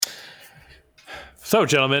So,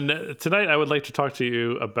 gentlemen, tonight I would like to talk to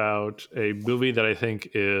you about a movie that I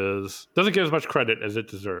think doesn't get as much credit as it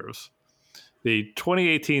deserves. The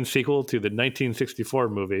 2018 sequel to the 1964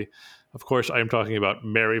 movie. Of course, I am talking about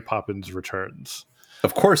Mary Poppins Returns.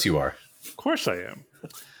 Of course you are. Of course I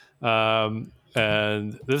am.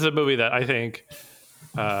 And this is a movie that I think,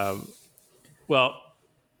 well,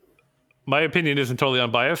 my opinion isn't totally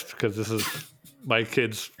unbiased because this is my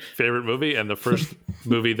kid's favorite movie and the first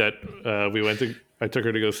movie that I took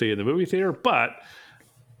her to go see in the movie theater. But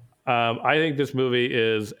I think this movie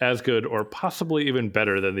is as good or possibly even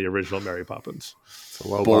better than the original Mary Poppins. It's a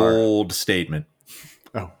low Bold statement.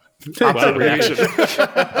 bar. Wow, reaction.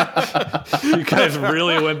 You guys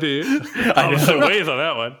really went the opposite ways on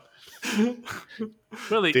that one.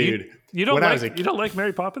 Really, Dude, you don't like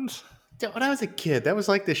Mary Poppins? When I was a kid, that was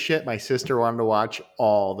like the shit my sister wanted to watch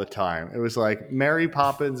all the time. It was like Mary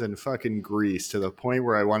Poppins and fucking Grease to the point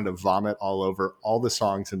where I wanted to vomit all over all the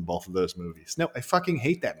songs in both of those movies. No, I fucking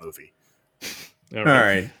hate that movie. All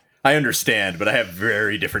right. I understand, but I have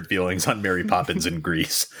very different feelings on Mary Poppins and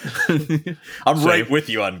Grease. I'm right with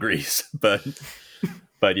you on Grease, but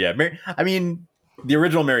yeah, I mean, the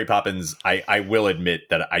original Mary Poppins, I will admit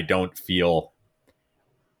that I don't feel,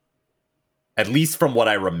 at least from what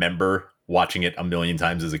I remember watching it a million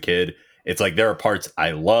times as a kid, it's like there are parts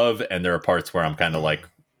I love and there are parts where I'm kind of like,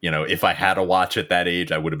 if I had to watch at that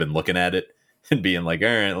age, I would have been looking at it and being like, all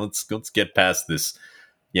right, let's get past this,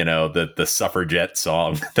 the suffragette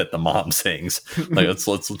song that the mom sings. Like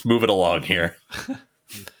let's move it along here.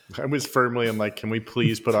 I was firmly in like, can we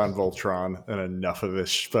please put on Voltron and enough of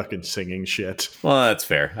this fucking singing shit? Well, that's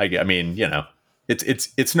fair. I mean,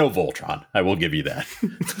 it's no Voltron. I will give you that.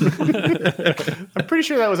 I'm pretty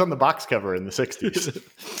sure that was on the box cover in the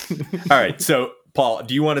 60s. All right. So, Paul,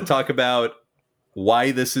 do you want to talk about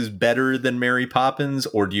why this is better than Mary Poppins,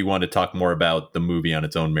 or do you want to talk more about the movie on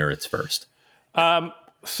its own merits first?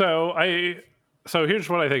 So here's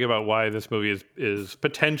what I think about why this movie is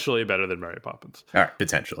potentially better than Mary Poppins. All right,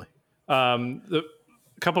 potentially. The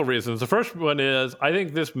couple of reasons. The first one is I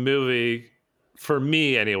think this movie, for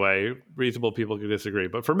me anyway, reasonable people could disagree,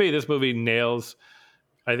 but for me, this movie nails,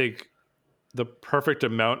 I think, the perfect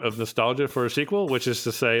amount of nostalgia for a sequel, which is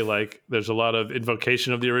to say, like, there's a lot of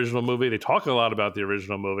invocation of the original movie. They talk a lot about the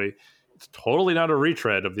original movie. It's totally not a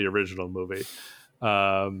retread of the original movie.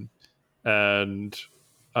 And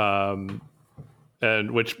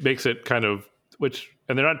which makes it kind of,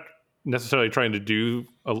 and they're not necessarily trying to do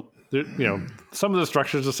some of the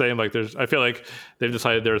structures the same. Like I feel like they've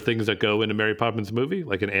decided there are things that go into Mary Poppins movie,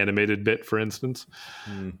 like an animated bit, for instance.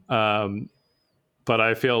 But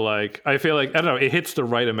I feel like I don't know, it hits the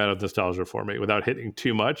right amount of nostalgia for me without hitting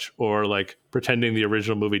too much or like pretending the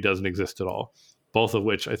original movie doesn't exist at all. Both of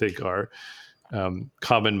which I think are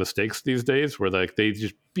common mistakes these days, where like they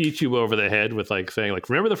just beat you over the head with like saying like,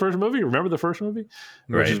 remember the first movie,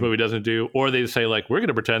 which this movie doesn't do, or they say like, we're going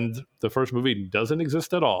to pretend the first movie doesn't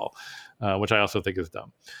exist at all, which I also think is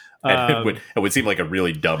dumb. And it would seem like a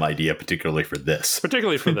really dumb idea, particularly for this.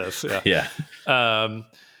 Yeah. Yeah.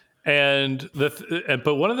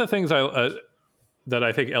 But one of the things that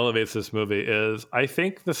I think elevates this movie is I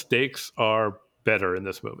think the stakes are better in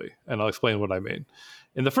this movie, and I'll explain what I mean.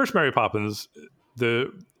 In the first Mary Poppins,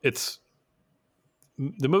 the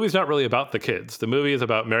movie's not really about the kids. The movie is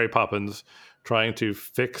about Mary Poppins trying to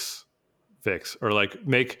fix or like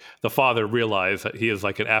make the father realize that he is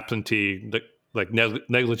like an absentee, like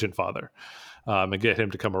negligent father, and get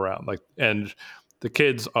him to come around. Like, and the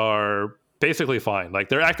kids are basically fine. Like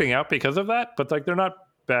they're acting out because of that, but like they're not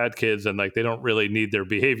bad kids, and like they don't really need their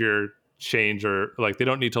behavior change, or like they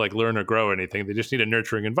don't need to like learn or grow or anything. They just need a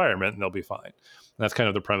nurturing environment and they'll be fine. And that's kind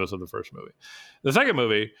of the premise of the first movie. The second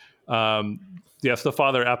movie, yes, the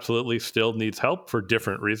father absolutely still needs help for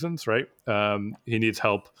different reasons, right? He needs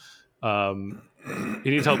help. Like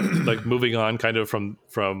moving on kind of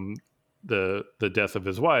from the death of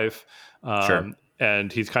his wife. Sure.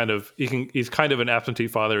 And he's kind of an absentee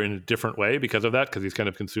father in a different way because of that, because he's kind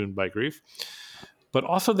of consumed by grief. But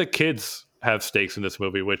also the kids have stakes in this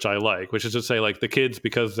movie, which I like, which is to say, like, the kids,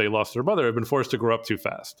 because they lost their mother, have been forced to grow up too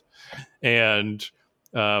fast. And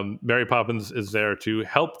Mary Poppins is there to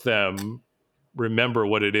help them remember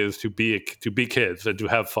what it is to be kids and to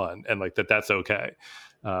have fun, and like that's okay.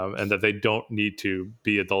 And that they don't need to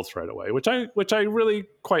be adults right away, which I really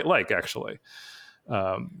quite like, actually.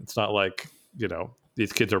 It's not like,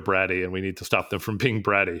 these kids are bratty and we need to stop them from being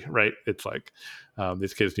bratty, right? It's like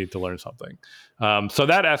these kids need to learn something. So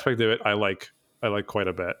that aspect of it I like quite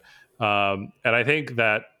a bit. And I think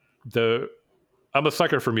that I'm a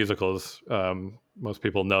sucker for musicals. Most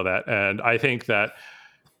people know that. And I think that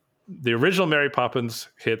the original Mary Poppins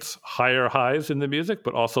hits higher highs in the music,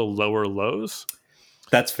 but also lower lows.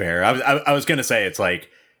 That's fair. I was going to say, it's like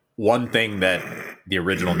one thing that the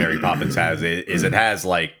original Mary Poppins has is it has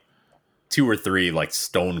like 2 or 3 like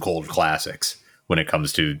stone cold classics when it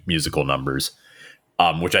comes to musical numbers,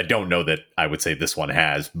 which I don't know that I would say this one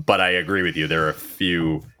has, but I agree with you. There are a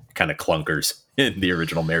few kind of clunkers in the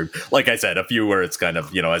original Mary. Like I said, a few where it's kind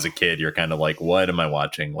of, as a kid, you're kind of like, what am I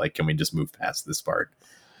watching? Like, can we just move past this part?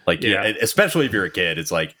 Like, yeah, especially if you're a kid,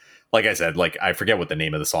 it's like I said, like, I forget what the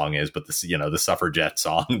name of the song is, but the suffragette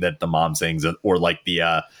song that the mom sings, or like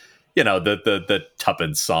the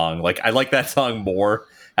Tuppence song. Like, I like that song more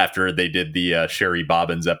after they did the Sherry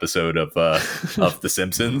Bobbins episode of The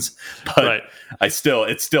Simpsons, but Right. it's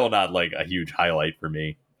still not like a huge highlight for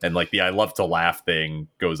me. And like the I love to laugh thing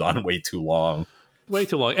goes on way too long.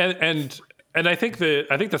 And I think the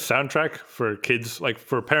soundtrack for kids, like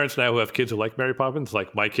for parents now who have kids who like Mary Poppins,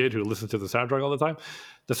 like my kid who listens to the soundtrack all the time,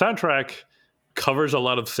 the soundtrack covers a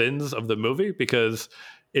lot of sins of the movie because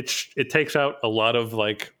it takes out a lot of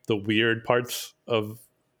like the weird parts of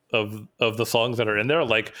the songs that are in there.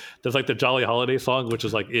 Like there's like the Jolly Holiday song, which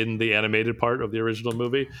is like in the animated part of the original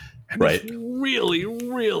movie. And right. It's really,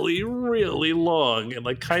 really, really long and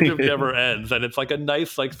like kind of never ends. And it's like a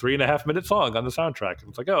nice like 3.5-minute song on the soundtrack. And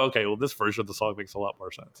it's like, oh, okay, well this version of the song makes a lot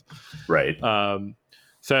more sense. Right.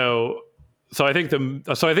 So I think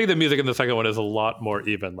the music in the second one is a lot more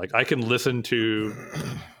even. Like I can listen to,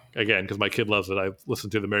 again, because my kid loves it, I've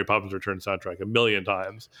listened to the Mary Poppins Return soundtrack 1,000,000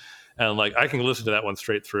 times. And like I can listen to that one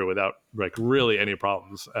straight through without like really any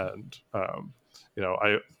problems, and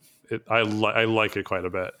I like it quite a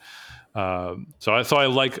bit. So I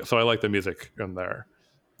like the music in there.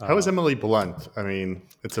 How is Emily Blunt? I mean,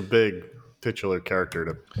 it's a big titular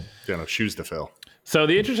character to shoes to fill. So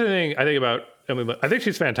the interesting thing I think about Emily Blunt, I think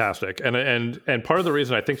she's fantastic, and part of the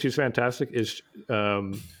reason I think she's fantastic is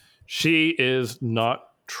she is not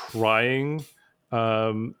trying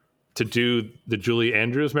to do the Julie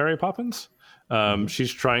Andrews Mary Poppins.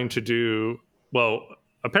 She's trying to do, well,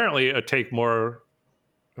 apparently take more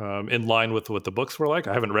in line with what the books were like.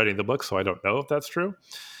 I haven't read any of the books, so I don't know if that's true.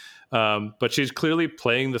 But she's clearly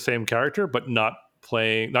playing the same character, but not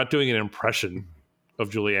doing an impression of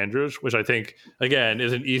Julie Andrews, which I think, again,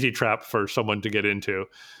 is an easy trap for someone to get into,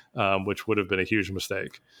 which would have been a huge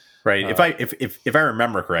mistake. Right. If I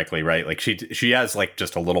remember correctly, right, like she has like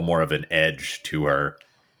just a little more of an edge to her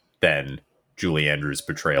than Julie Andrews'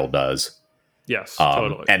 portrayal does. Yes,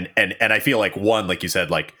 totally. And I feel like one, like you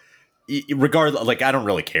said, like regardless, like I don't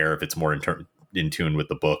really care if it's more in tune with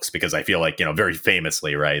the books, because I feel like, very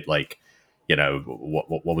famously, right, like,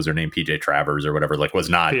 what was her name, PJ Travers or whatever, like was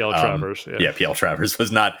not PL Travers, PL Travers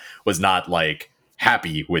was not like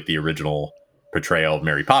happy with the original portrayal of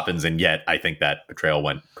Mary Poppins, and yet I think that portrayal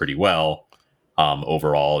went pretty well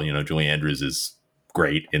overall. Julie Andrews is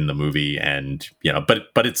great in the movie, and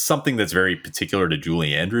but it's something that's very particular to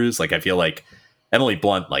Julie Andrews. Like I feel like Emily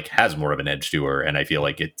Blunt like has more of an edge to her, and I feel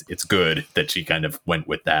like it's good that she kind of went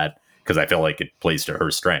with that, because I feel like it plays to her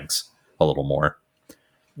strengths a little more.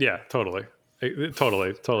 Yeah, totally.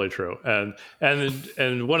 Totally true. And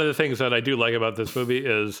one of the things that I do like about this movie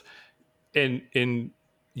is in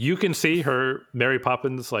you can see her Mary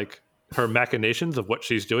Poppins, like her machinations of what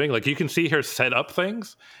she's doing. Like you can see her set up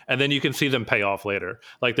things, and then you can see them pay off later.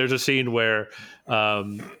 Like there's a scene where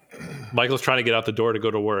Michael's trying to get out the door to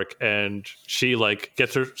go to work, and she like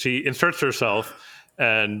she inserts herself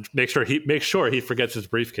and makes sure he forgets his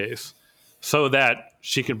briefcase, so that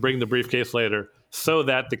she can bring the briefcase later, so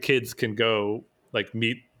that the kids can go like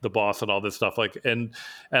meet the boss and all this stuff. Like and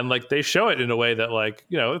like they show it in a way that like,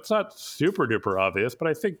 it's not super duper obvious, but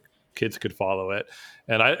I think kids could follow it.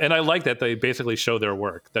 And I like that they basically show their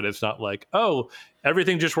work, that it's not like, oh,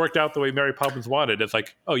 everything just worked out the way Mary Poppins wanted. It's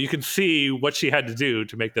like, oh, you can see what she had to do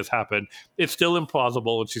to make this happen. It's still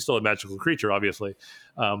implausible, and she's still a magical creature, obviously.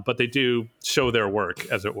 But they do show their work,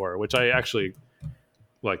 as it were, which I actually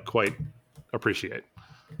like quite appreciate.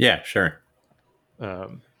 Yeah, sure.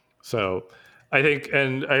 So I think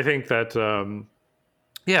that,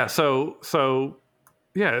 so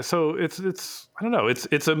it's I don't know,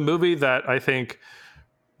 it's a movie that I think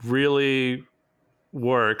really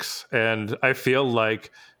works, and I feel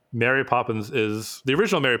like the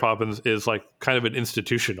original Mary Poppins is like kind of an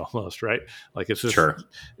institution almost, right? Like it's just, sure.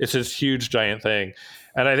 It's this huge giant thing,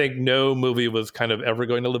 and I think no movie was kind of ever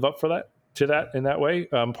going to live up to that in that way.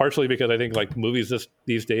 Partially because I think like movies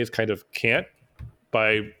these days kind of can't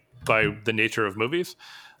by the nature of movies.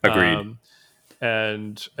 Agreed.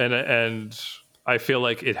 And I feel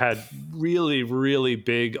like it had really, really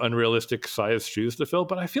big, unrealistic sized shoes to fill,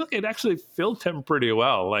 but I feel like it actually filled them pretty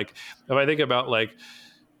well. Like if I think about like,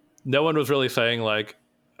 no one was really saying like,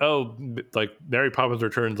 oh, like Mary Poppins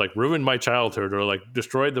Returns like ruined my childhood or like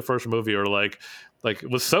destroyed the first movie or like it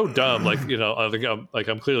was so dumb. Like, you know, I think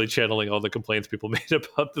I'm clearly channeling all the complaints people made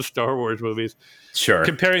about the Star Wars movies. Sure.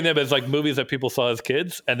 Comparing them as like movies that people saw as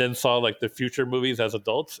kids and then saw like the future movies as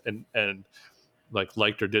adults and like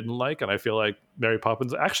liked or didn't like. And I feel like Mary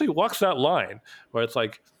Poppins actually walks that line where it's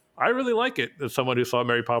like, I really like it as someone who saw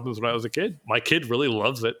Mary Poppins when I was a kid. My kid really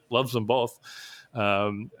loves it, loves them both.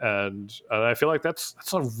 And I feel like that's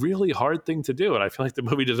a really hard thing to do. And I feel like the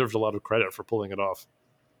movie deserves a lot of credit for pulling it off.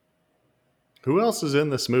 Who else is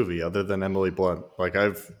in this movie other than Emily Blunt? Like,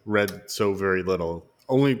 I've read so very little.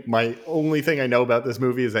 My only thing I know about this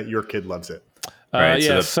movie is that your kid loves it. Right,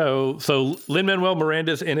 yeah. So Lin-Manuel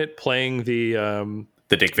Miranda's in it playing the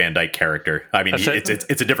Dick Van Dyke character. I mean,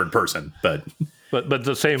 it's a different person, but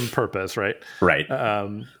the same purpose, right? Right.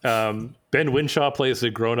 Ben Whishaw plays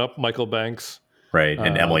the grown-up Michael Banks. Right.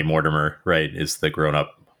 And Emily Mortimer, right, is the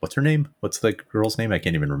grown-up. What's her name? What's the girl's name? I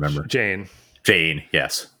can't even remember. Jane,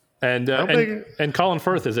 yes. And Colin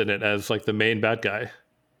Firth is in it as like the main bad guy.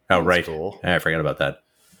 Oh, right. Cool. I forgot about that.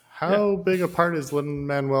 How big a part is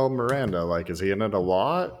Lin-Manuel Miranda? Like, is he in it a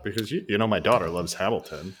lot? Because you know my daughter loves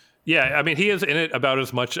Hamilton. Yeah, I mean, he is in it about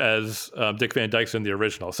as much as Dick Van Dyke's in the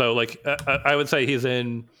original. So, like, I would say he's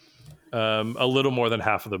in a little more than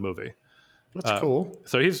half of the movie. That's cool.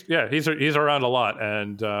 So he's around a lot,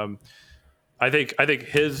 and I think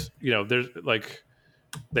his, you know, there's like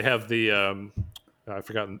they have the I've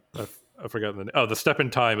forgotten the Step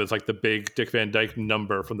in Time is like the big Dick Van Dyke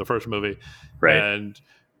number from the first movie, right? And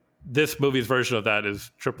this movie's version of that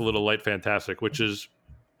is Triple Little Light Fantastic, which is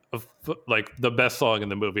like the best song in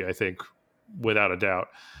the movie, I think, without a doubt,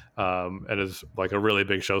 and is like a really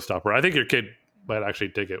big showstopper. I think your kid might actually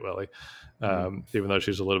dig it, Willie, even though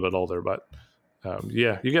she's a little bit older. But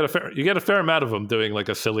yeah, you get a fair amount of them doing like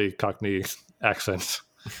a silly Cockney accent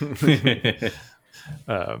in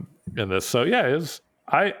this. So yeah,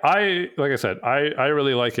 I like I said, I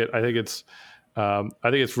really like it. I think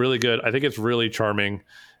it's really good. I think it's really charming,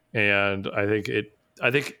 and I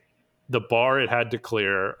think the bar it had to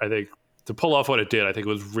clear, I think, to pull off what it did, I think it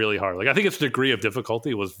was really hard. Like, I think its degree of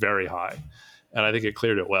difficulty was very high, and I think it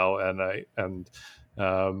cleared it well. And I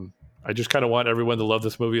just kind of want everyone to love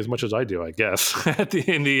this movie as much as I do, I guess,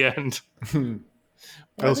 in the end.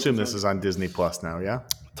 I assume this is on Disney Plus now, yeah?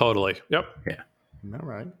 Totally. Yep. Yeah. All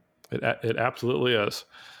right. It absolutely is.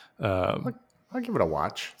 I'll give it a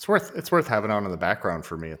watch. It's worth having on in the background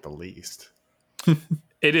for me at the least.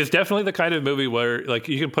 It is definitely the kind of movie where like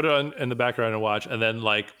you can put it on in the background and watch, and then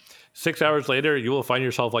like 6 hours later, you will find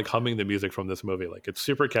yourself like humming the music from this movie. Like, it's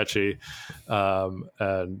super catchy,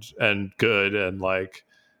 and good, and like,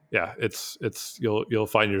 yeah, it's you'll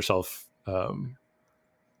find yourself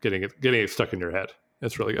getting it stuck in your head.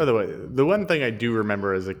 It's really good. By the way, the one thing I do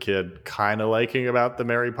remember as a kid kind of liking about the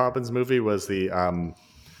Mary Poppins movie was the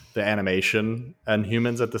animation and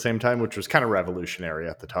humans at the same time, which was kind of revolutionary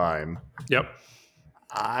at the time. Yep.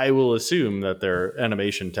 I will assume that their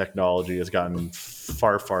animation technology has gotten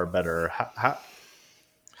far, far better.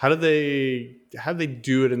 How did they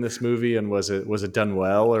do it in this movie? And was it done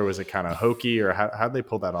well, or was it kind of hokey, or how did they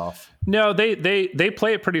pull that off? No, they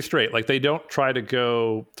play it pretty straight. Like, they don't try to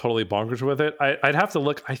go totally bonkers with it. I'd have to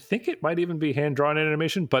look. I think it might even be hand drawn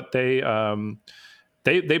animation, but they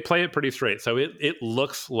play it pretty straight. So it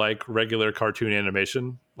looks like regular cartoon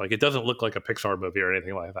animation. Like, it doesn't look like a Pixar movie or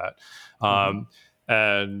anything like that.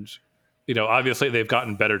 And, you know, obviously they've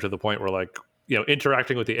gotten better to the point where, like, you know,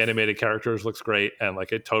 interacting with the animated characters looks great, and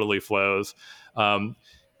like it totally flows. And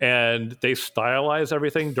they stylize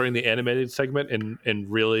everything during the animated segment in a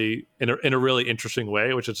really interesting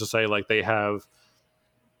way, which is to say, like, they have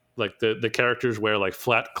like the characters wear like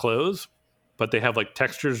flat clothes, but they have like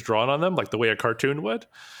textures drawn on them, like the way a cartoon would.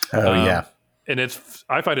 Oh yeah. And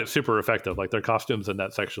I find it super effective. Like, their costumes in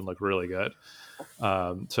that section look really good.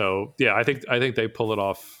 So yeah, I think they pull it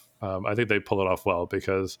off. I think they pull it off well,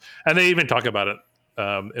 because, and they even talk about it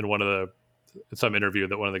in some interview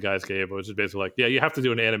that one of the guys gave, which is basically like, yeah, you have to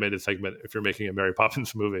do an animated segment if you're making a Mary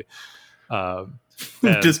Poppins movie.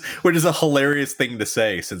 Which is a hilarious thing to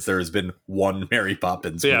say, since there has been one Mary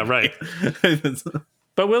Poppins movie. Yeah, right.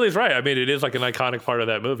 But Willie's right. I mean, it is like an iconic part of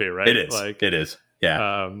that movie, right? It is. Like, it is.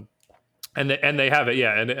 Yeah. And they have it,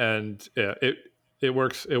 yeah, and yeah, it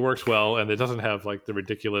works well, and it doesn't have like the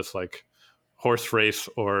ridiculous like horse race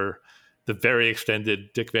or the very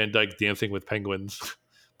extended Dick Van Dyke dancing with penguins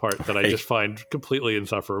part that I just find completely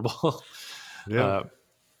insufferable. Yeah,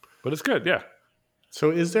 but it's good. Yeah. So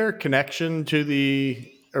is there a connection to the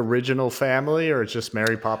original family, or it's just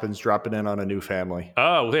Mary Poppins dropping in on a new family?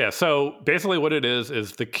 Oh, yeah. So basically what it is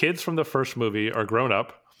the kids from the first movie are grown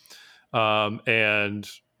up, and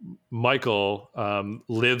Michael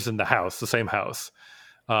lives in the same house.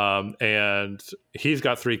 And he's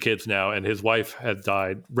got 3 kids now, and his wife had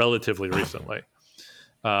died relatively recently.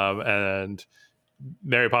 And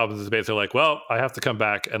Mary Poppins is basically like, well, I have to come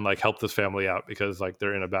back and like help this family out because like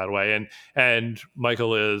they're in a bad way. And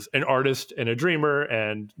Michael is an artist and a dreamer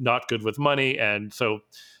and not good with money. And so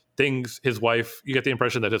his wife, you get the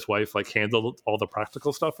impression that his wife like handled all the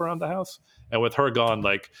practical stuff around the house. And with her gone,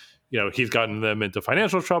 like, he's gotten them into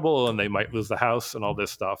financial trouble and they might lose the house and all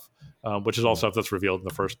this stuff, which is all stuff that's revealed in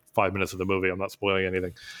the first 5 minutes of the movie. I'm not spoiling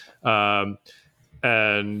anything.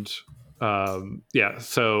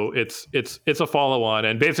 So it's a follow on,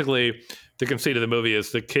 and basically the conceit of the movie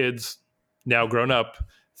is the kids now grown up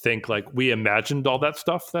think like we imagined all that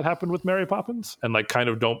stuff that happened with Mary Poppins, and like kind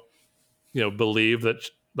of don't believe that,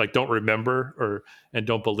 like don't remember and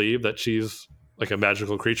don't believe that she's like a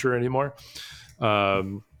magical creature anymore.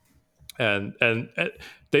 And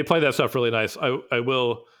they play that stuff really nice. I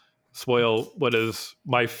will spoil what is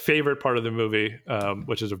my favorite part of the movie,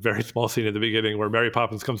 which is a very small scene at the beginning where Mary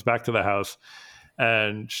Poppins comes back to the house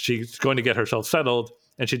and she's going to get herself settled,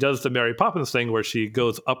 and she does the Mary Poppins thing where she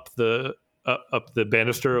goes up the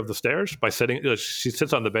banister of the stairs by she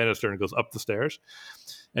sits on the banister and goes up the stairs,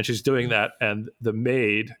 and she's doing that, and the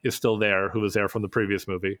maid is still there, who was there from the previous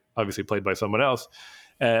movie, obviously played by someone else,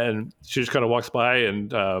 and she just kind of walks by,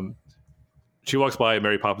 and she walks by, and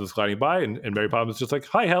Mary Poppins is gliding by, and Mary Poppins is just like,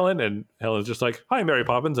 "Hi, Helen," and Helen's just like, "Hi, Mary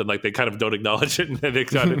Poppins," and like they kind of don't acknowledge it, and they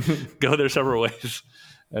kind of go their several ways,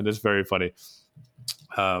 and it's very funny.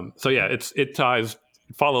 So yeah, it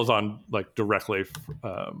follows on like directly,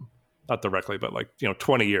 not directly, but like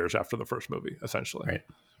 20 years after the first movie, essentially. Right.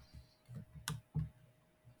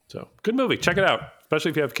 So good movie, check it out,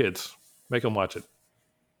 especially if you have kids, make them watch it.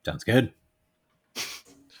 Sounds good.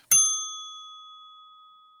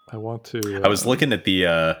 I want to. I was looking at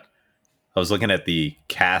the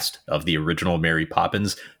cast of the original Mary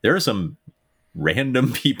Poppins. There are some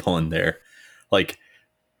random people in there, like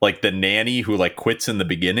the nanny who like quits in the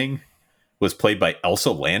beginning was played by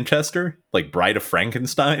Elsa Lanchester, like Bride of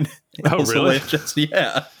Frankenstein. Oh, Elsa really? Lanchester,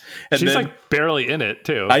 yeah. And she's like barely in it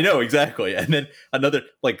too. I know, exactly. And then another,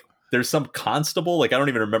 like, there's some constable, like I don't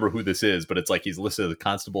even remember who this is, but it's like he's listed as a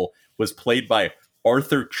constable, was played by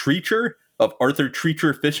Arthur Treacher of Arthur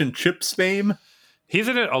Treacher Fish and Chips fame. He's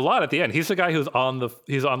in it a lot at the end. He's the guy who's on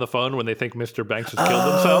the phone when they think Mr. Banks has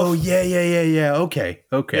killed himself. Oh, yeah. Okay.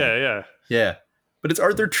 Yeah. But it's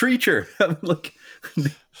Arthur Treacher. I'm like,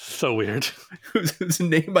 so weird. whose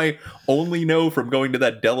name I only know from going to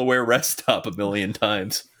that Delaware rest stop a million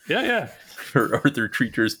times. Yeah. For Arthur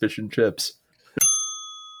Treacher's Fish and Chips.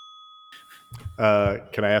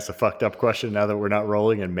 Can I ask a fucked up question now that we're not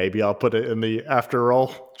rolling, and maybe I'll put it in the after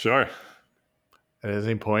roll? Sure. At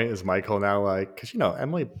any point is Michael now like, because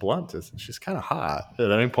Emily Blunt she's kind of hot.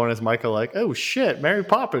 At any point is Michael like, oh shit, Mary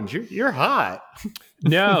Poppins, you're hot.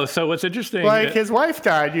 No. So what's interesting, like his wife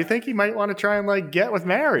died. You think he might want to try and like get with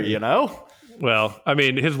Mary? Well, I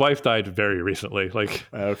mean, his wife died very recently. Like,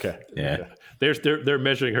 okay, yeah. They're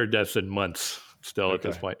measuring her deaths in months still at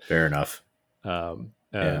this point. Fair enough. Yeah,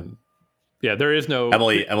 there is no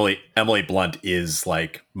Emily Blunt is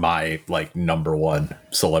like my like number one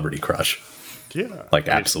celebrity crush. Yeah, like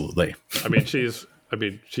absolutely. I mean, she's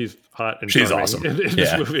hot and she's awesome in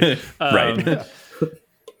this movie, right?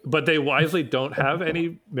 But they wisely don't have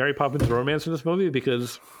any Mary Poppins romance in this movie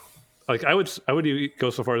because, like, I would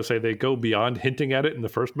go so far to say they go beyond hinting at it in the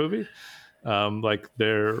first movie. Like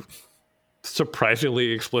they're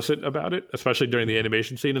surprisingly explicit about it, especially during the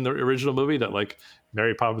animation scene in the original movie. That like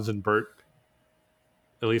Mary Poppins and Bert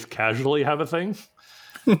at least casually have a thing.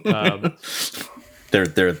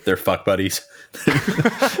 They're fuck buddies.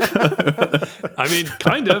 I mean,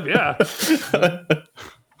 kind of, yeah.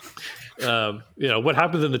 What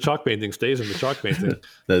happens in the chalk painting stays in the chalk painting.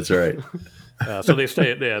 That's right. So they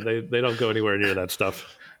stay. Yeah, they don't go anywhere near that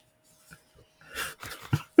stuff.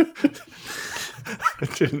 I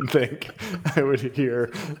didn't think I would hear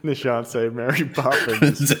Nishant say Mary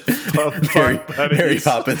Poppins. Mary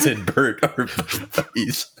Poppins and Bert are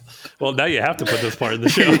buddies. Well, now you have to put this part in the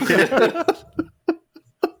show.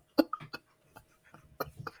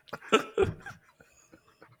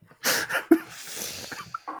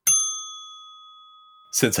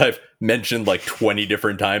 Since I've mentioned like 20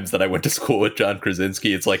 different times that I went to school with John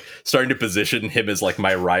Krasinski, it's like starting to position him as like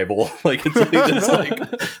my rival. Like it's like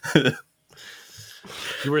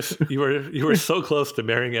You were so close to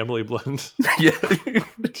marrying Emily Blunt. Yeah.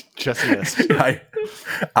 Just missed.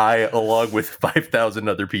 I, along with 5,000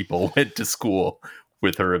 other people, went to school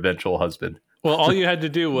with her eventual husband. Well, all you had to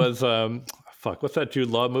do was what's that Jude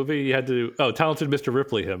Law movie? You had to Talented Mr.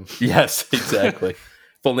 Ripley him. Yes, exactly.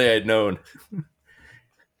 If only I had known.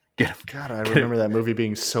 God, I remember that movie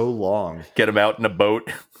being so long. Get him out in a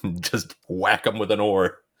boat and just whack him with an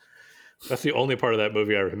oar. That's the only part of that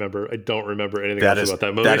movie I remember. I don't remember anything else about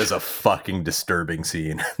that movie. That is a fucking disturbing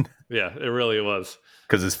scene. Yeah, it really was.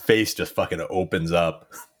 Because his face just fucking opens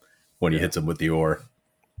up when he hits him with the oar.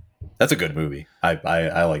 That's a good movie.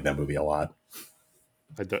 I like that movie a lot.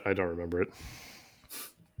 I don't remember it.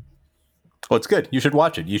 Well, it's good. You should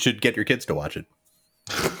watch it. You should get your kids to watch it.